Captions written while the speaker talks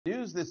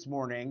news this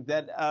morning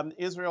that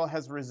Israel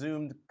has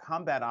resumed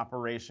combat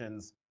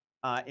operations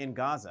in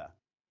Gaza.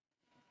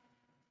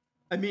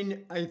 I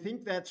mean, I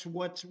think that's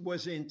what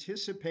was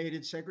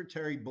anticipated.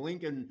 Secretary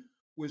Blinken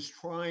was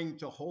trying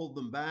to hold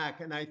them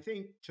back. And I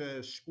think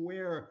to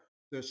square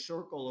the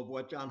circle of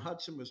what John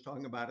Hudson was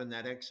talking about in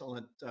that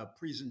excellent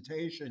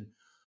presentation,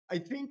 I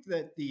think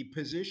that the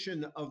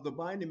position of the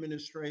Biden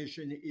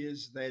administration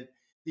is that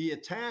the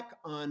attack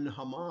on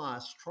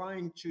Hamas,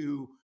 trying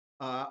to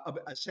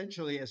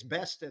essentially, as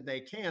best as they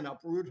can,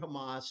 uproot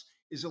Hamas,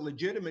 is a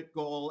legitimate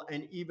goal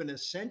and even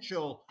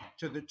essential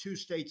to the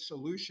two-state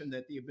solution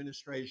that the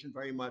administration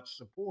very much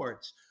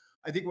supports.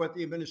 I think what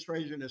the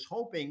administration is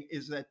hoping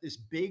is that this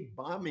big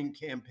bombing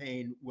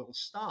campaign will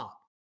stop.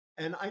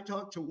 And I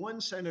talked to one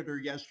senator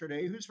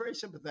yesterday who's very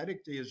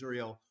sympathetic to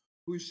Israel,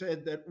 who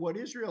said that what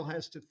Israel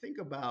has to think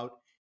about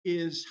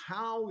is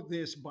how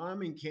this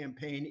bombing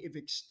campaign, if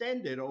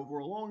extended over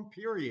a long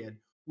period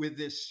with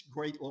this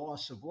great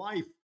loss of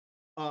life,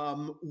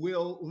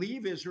 will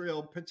leave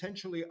Israel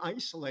potentially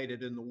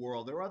isolated in the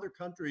world. There are other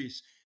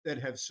countries that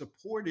have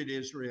supported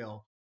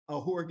Israel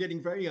who are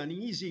getting very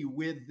uneasy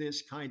with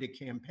this kind of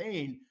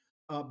campaign.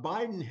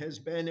 Biden has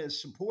been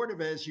as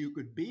supportive as you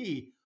could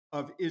be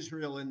of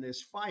Israel in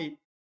this fight,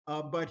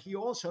 but he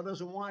also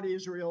doesn't want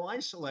Israel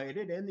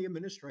isolated, and the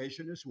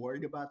administration is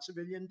worried about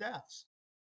civilian deaths.